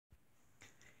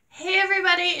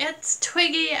everybody, it's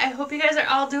Twiggy. I hope you guys are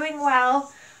all doing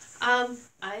well. I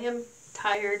am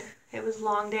tired. It was a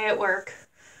long day at work.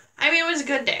 I mean, it was a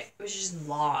good day. It was just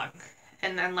long.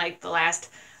 And then, like, the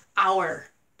last hour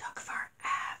took forever.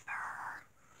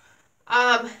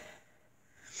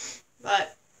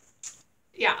 But,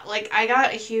 yeah, like, I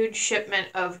got a huge shipment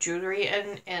of jewelry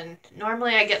and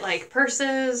normally I get, like,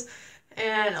 purses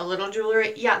and a little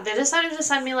jewelry. Yeah, they decided to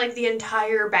send me, like, the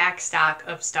entire back stock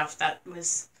of stuff that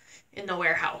was in the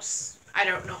warehouse. I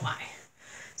don't know why.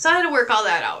 So I had to work all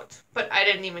that out, but I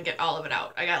didn't even get all of it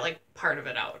out. I got like part of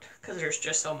it out because there's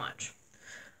just so much.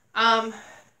 I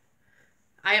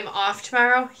am off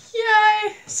tomorrow.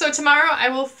 Yay! So tomorrow I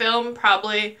will film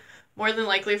probably more than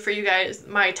likely for you guys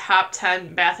my top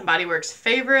 10 Bath and Body Works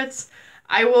favorites.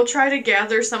 I will try to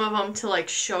gather some of them to like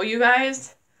show you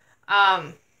guys.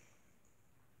 They're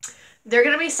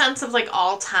going to be scents of like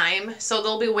all time. So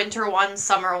there'll be winter ones,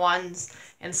 summer ones,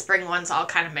 and spring ones all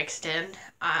kind of mixed in.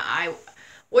 I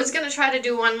was going to try to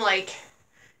do one like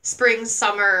spring,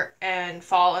 summer, and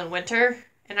fall and winter.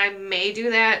 And I may do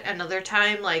that another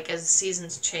time, like as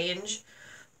seasons change.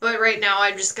 But right now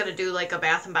I'm just going to do like a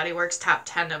Bath & Body Works top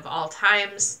 10 of all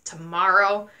times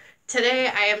tomorrow. Today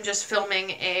I am just filming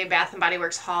a Bath & Body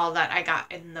Works haul that I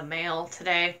got in the mail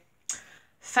today.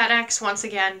 FedEx, once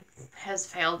again, has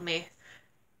failed me.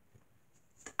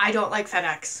 I don't like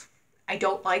FedEx. I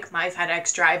don't like my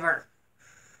FedEx driver.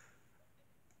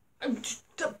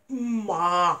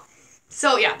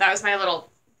 So yeah, that was my little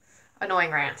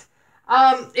annoying rant.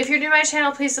 If you're new to my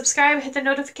channel, please subscribe, hit the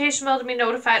notification bell to be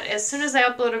notified as soon as I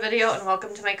upload a video, and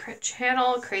welcome to my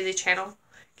channel, crazy channel,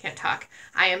 can't talk.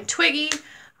 I am Twiggy.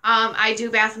 I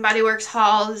do Bath & Body Works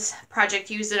hauls, Project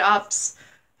Use It Ups,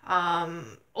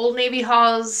 Old Navy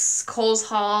hauls, Kohl's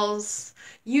hauls,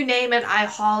 you name it, I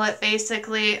haul it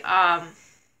basically.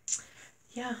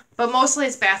 Yeah, but mostly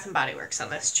it's Bath & Body Works on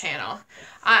this channel.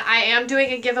 I am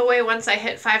doing a giveaway once I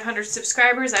hit 500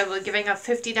 subscribers. I will be giving a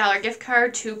 $50 gift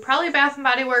card to probably Bath &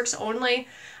 Body Works only.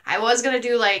 I was going to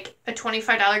do like a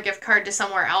 $25 gift card to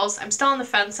somewhere else. I'm still on the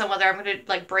fence on whether I'm going to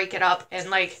like break it up and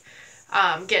like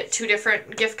get two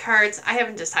different gift cards. I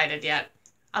haven't decided yet.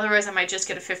 Otherwise, I might just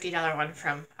get a $50 one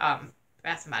from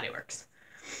Bath & Body Works.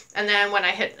 And then when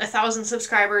I hit 1,000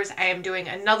 subscribers, I am doing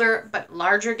another but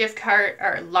larger gift card,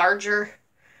 or larger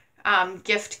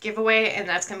gift giveaway, and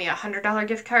that's going to be a $100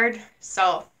 gift card.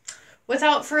 So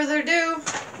without further ado,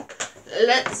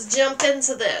 let's jump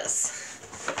into this.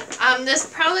 This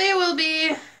probably will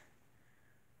be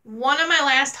one of my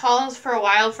last hauls for a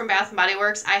while from Bath & Body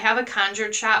Works. I have a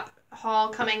Conjured Shop haul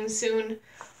coming soon.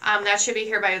 That should be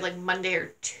here by like Monday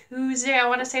or Tuesday, I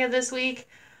want to say, this week.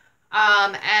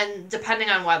 And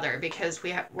depending on weather, because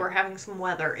we're having some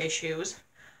weather issues.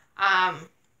 And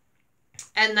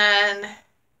then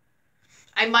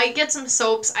I might get some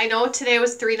soaps. I know today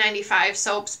was $3.95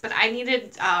 soaps, but I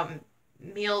needed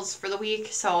meals for the week,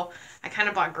 so I kind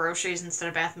of bought groceries instead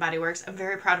of Bath & Body Works. I'm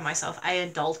very proud of myself. I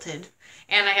adulted,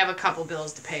 and I have a couple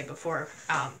bills to pay before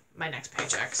my next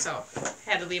paycheck, so I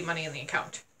had to leave money in the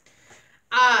account.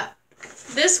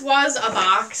 This was a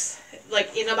box,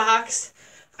 like in a box.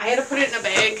 I had to put it in a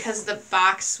bag because the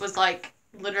box was like,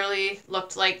 literally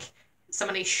looked like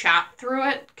somebody shot through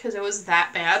it because it was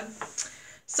that bad.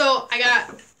 So I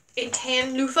got a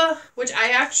tan loofah, which I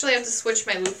actually have to switch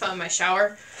my loofah in my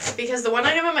shower because the one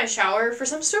I have in my shower, for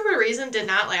some stupid reason, did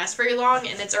not last very long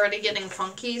and it's already getting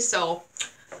funky, so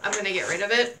I'm going to get rid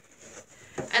of it.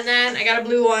 And then I got a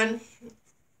blue one.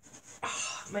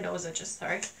 Oh, my nose itches,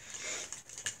 sorry.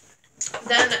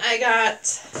 Then I got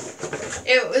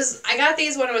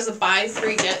these when it was a buy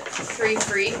 3 get 3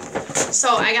 free.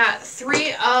 So I got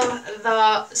 3 of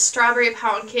the Strawberry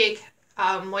Pound Cake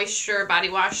moisture body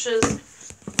washes.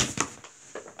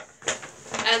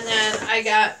 And then I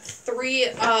got 3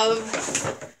 of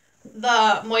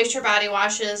the moisture body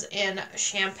washes in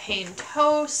Champagne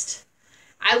Toast.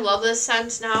 I love this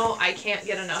scent now. I can't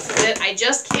get enough of it. I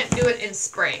just can't do it in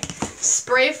spray.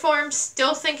 Spray form,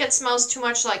 still think it smells too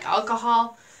much like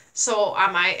alcohol. So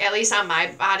at least on my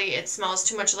body, it smells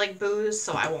too much like booze,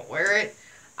 so I won't wear it.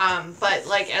 But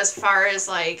like as far as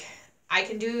like, I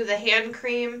can do the hand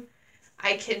cream,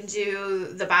 I can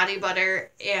do the body butter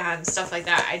and stuff like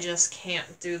that. I just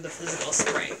can't do the physical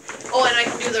spray. Oh, and I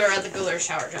can do the regular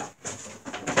shower gel.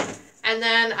 And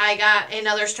then I got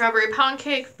another Strawberry Pound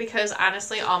Cake because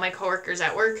honestly, all my coworkers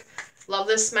at work love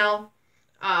this smell.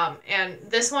 And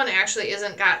this one actually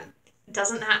doesn't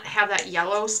have that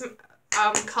yellow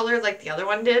color like the other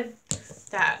one did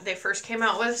that they first came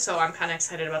out with. So I'm kind of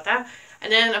excited about that.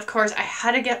 And then of course I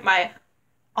had to get my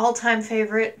all-time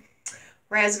favorite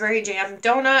raspberry jam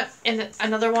donut and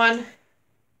another one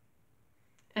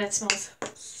And it smells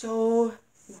so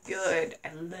good.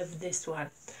 I love this one.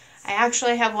 I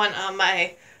actually have one on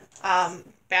my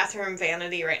bathroom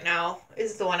vanity right now,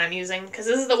 is the one I'm using. Because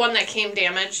this is the one that came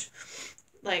damaged,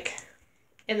 like,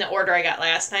 in the order I got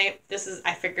last night.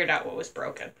 I figured out what was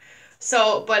broken.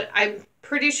 So, but I'm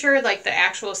pretty sure, like, the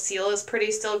actual seal is pretty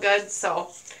still good,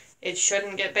 so it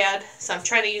shouldn't get bad. So I'm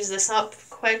trying to use this up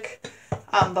quick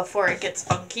before it gets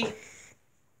funky.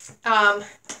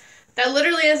 That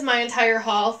literally is my entire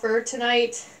haul for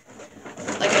tonight.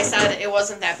 Like I said, it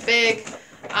wasn't that big.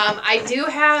 I do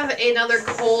have another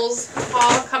Kohl's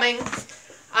haul coming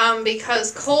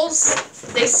because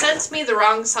Kohl's, they sent me the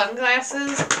wrong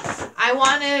sunglasses. I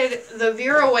wanted the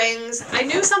Vera Wangs. I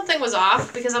knew something was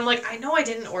off because I'm like, I know I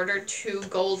didn't order 2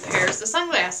 gold pairs of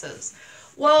sunglasses.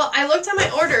 Well, I looked at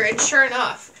my order and sure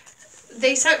enough,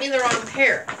 they sent me the wrong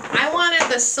pair. I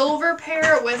wanted the silver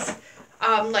pair with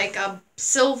like a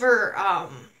silver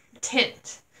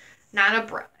tint.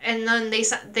 And then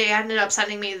they ended up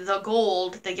sending me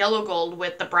the yellow gold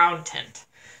with the brown tint.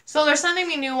 So they're sending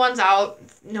me new ones out,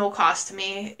 no cost to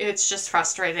me. It's just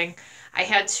frustrating. I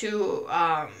had to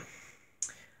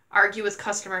argue with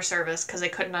customer service because they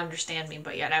couldn't understand me,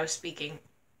 but yet I was speaking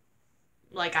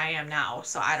like I am now,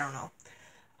 so I don't know.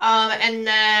 And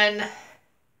then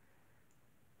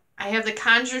I have the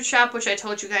Conjure Shop, which I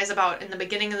told you guys about in the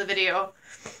beginning of the video.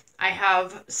 I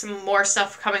have some more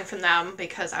stuff coming from them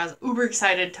because I was uber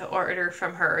excited to order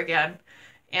from her again.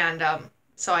 And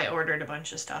so I ordered a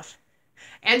bunch of stuff.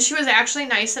 And she was actually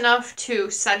nice enough to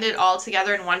send it all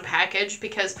together in one package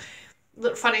because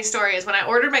the funny story is when I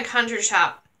ordered my Conjure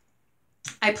Shop,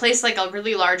 I placed like a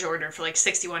really large order for like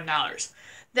 $61.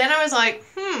 Then I was like,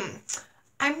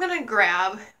 I'm going to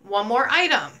grab one more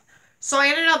item. So I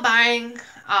ended up buying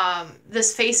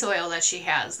this face oil that she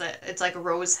has. That it's like a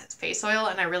rose face oil,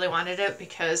 and I really wanted it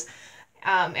because,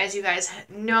 as you guys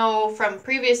know from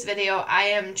previous video, I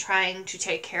am trying to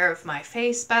take care of my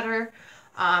face better.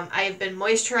 I've been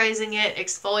moisturizing it,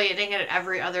 exfoliating it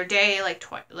every other day,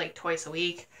 like twice a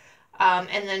week,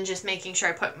 and then just making sure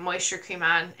I put moisture cream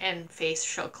on and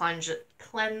facial cleanse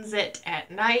it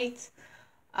at night.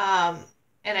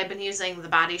 And I've been using the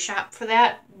Body Shop for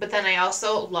that. But then I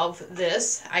also love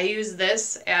this. I use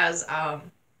this as a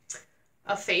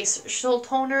facial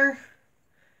toner.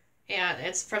 And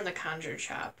it's from the Conjure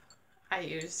Shop. I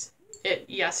used it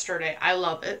yesterday. I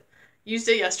love it. Used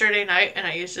it yesterday night and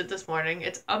I used it this morning.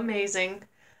 It's amazing.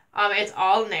 It's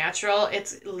all natural.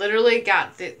 It's literally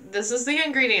got this is the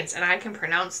ingredients, and I can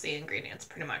pronounce the ingredients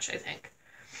pretty much, I think.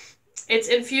 It's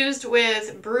infused with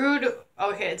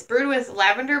it's brewed with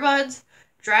lavender buds,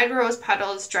 dried rose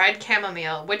petals, dried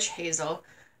chamomile, witch hazel,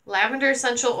 lavender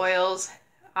essential oils,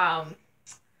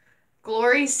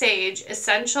 glory sage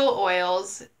essential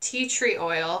oils, tea tree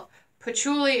oil,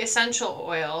 patchouli essential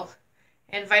oil,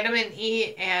 and vitamin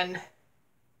E, and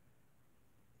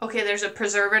there's a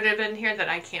preservative in here that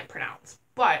I can't pronounce.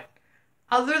 But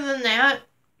other than that,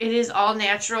 it is all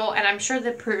natural, and I'm sure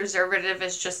the preservative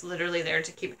is just literally there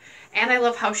to keep. And I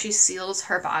love how she seals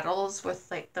her bottles with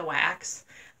like the wax.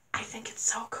 I think it's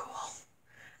so cool.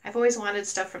 I've always wanted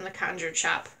stuff from the Conjured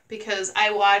Shop because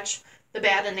I watch The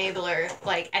Bad Enabler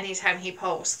like anytime he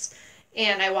posts.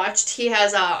 And I watched, he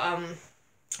has a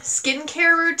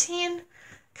skincare routine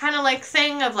kind of like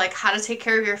thing of like how to take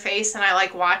care of your face, and I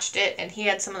like watched it, and he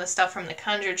had some of the stuff from the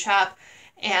Conjured Shop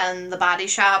and the Body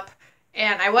Shop.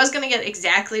 And I was going to get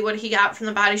exactly what he got from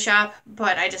the Body Shop,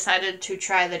 but I decided to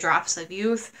try the Drops of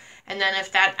Youth. And then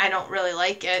if that I don't really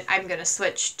like it, I'm going to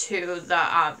switch to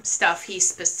the stuff he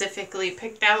specifically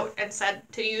picked out and said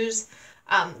to use.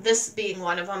 This being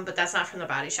one of them, but that's not from the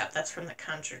Body Shop. That's from the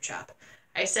Conjured Shop.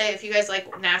 I say if you guys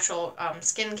like natural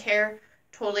skincare,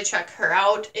 totally check her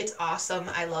out. It's awesome.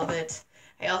 I love it.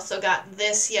 I also got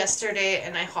this yesterday,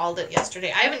 and I hauled it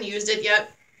yesterday. I haven't used it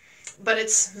yet, but it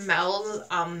smells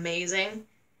amazing.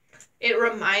 It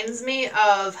reminds me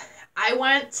of, I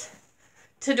went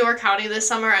to Door County this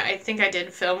summer. I think I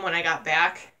did film when I got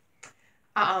back.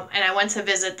 And I went to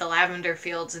visit the lavender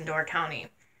fields in Door County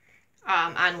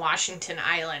on Washington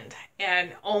Island.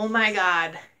 And oh my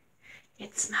God,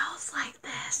 it smells like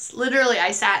this. Literally,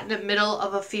 I sat in the middle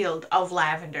of a field of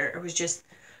lavender. It was just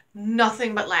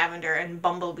nothing but lavender and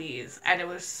bumblebees, and it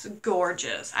was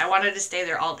gorgeous. I wanted to stay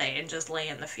there all day and just lay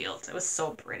in the fields. It was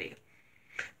so pretty.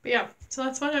 But yeah, so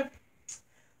that's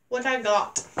what I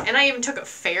got. And I even took a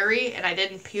ferry, and I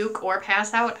didn't puke or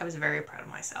pass out. I was very proud of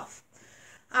myself.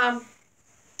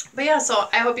 But yeah, so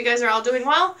I hope you guys are all doing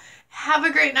well. Have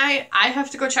a great night. I have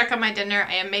to go check on my dinner.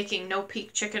 I am making no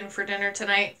peak chicken for dinner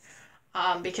tonight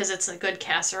because it's a good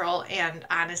casserole, and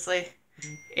honestly,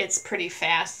 it's pretty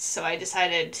fast, so I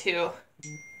decided to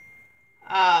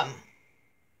I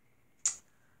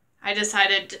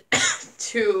decided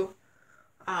to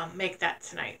make that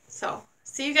tonight. So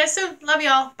see you guys soon. Love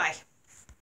y'all. Bye.